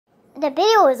the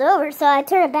video was over, so I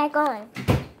turned it back on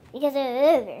because it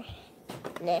was over.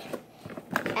 Nah.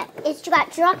 It's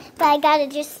got dropped, but I gotta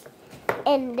just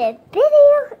end the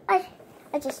video.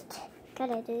 I just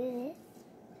gotta do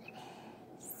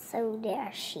this. So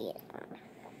there she is.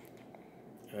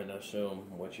 Alright, now show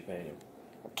them what you painted.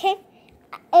 Okay.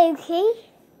 Okay.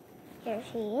 There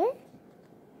she is.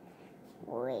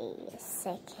 Wait a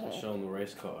second. Show them the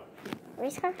race car.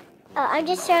 Race car? Oh, I'm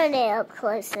just showing it up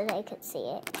close so they could see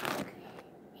it.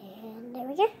 And there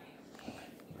we go.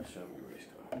 Show them the race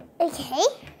car. Okay.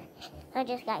 I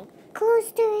just got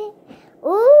close to it.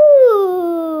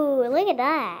 Ooh, look at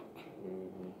that.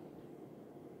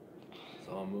 It's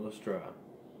almost dry.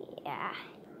 Yeah.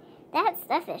 That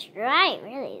stuff is dry, it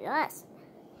really does.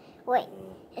 Wait,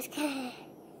 it's kind of,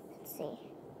 let's see.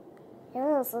 It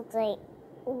almost looks like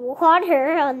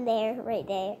water on there, right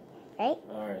there, right?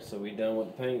 Alright, so we done with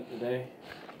the paint today?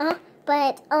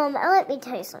 But let me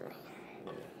tell you something.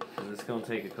 Yeah. 'Cause it's gonna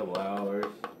take a couple hours.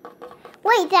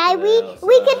 Wait, Dad, we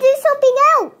can do something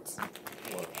else.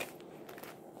 What?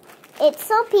 It's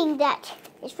something that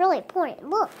is really important.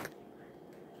 Look.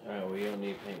 Alright, we don't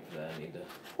need paint for that. I need to.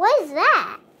 What is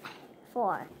that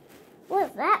for? What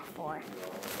is that for?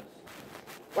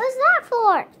 What is that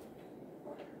for?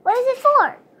 What is it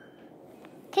for?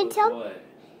 Can you tell? What?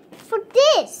 For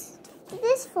this. What's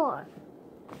this for?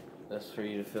 That's for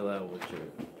you to fill out with your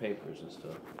papers and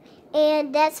stuff.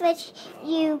 And that's what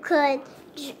you could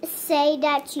say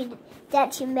that you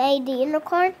made the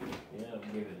unicorn. Yeah,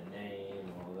 give it a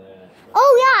name, all that.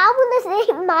 Oh yeah, I want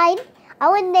to name mine. I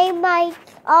want to name mine.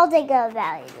 I'll think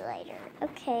about it later.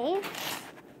 Okay.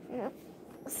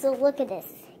 So look at this,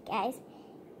 guys.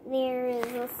 There is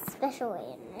a special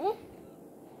animal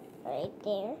right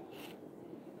there.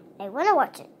 I want to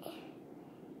watch it.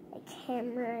 A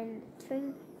camera and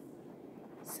thing.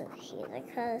 So here,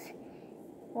 because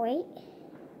wait.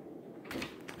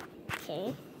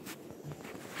 Okay.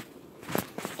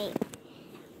 Okay.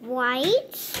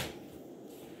 White,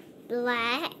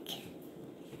 black,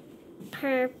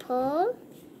 purple,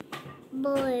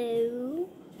 blue,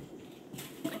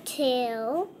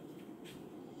 teal,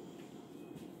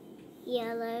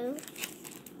 yellow,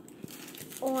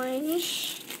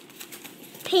 orange,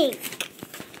 pink.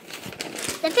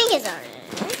 The pink is on it.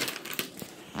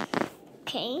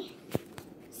 Okay.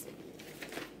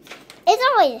 It's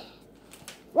always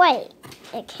white.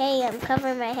 Okay, I'm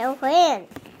covering my whole hand.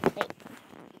 Wait.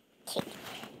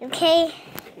 Okay.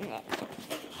 No.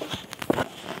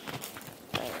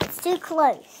 Wait, it's too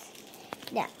close.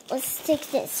 Now, let's stick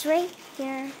this right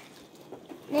here.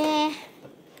 Nah.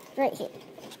 Right here.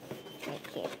 Right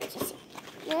here. Just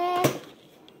nah.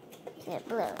 It's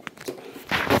blue.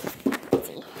 Let's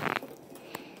see.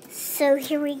 So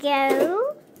here we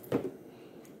go.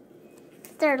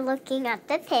 They're looking at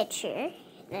the picture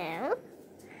now.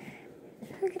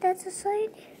 Look at that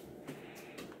side.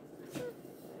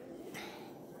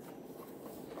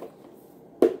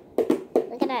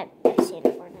 Look at that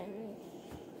unicorn.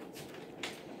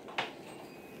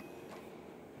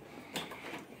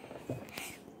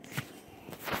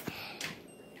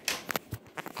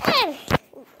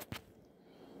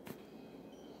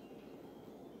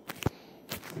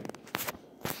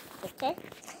 Okay.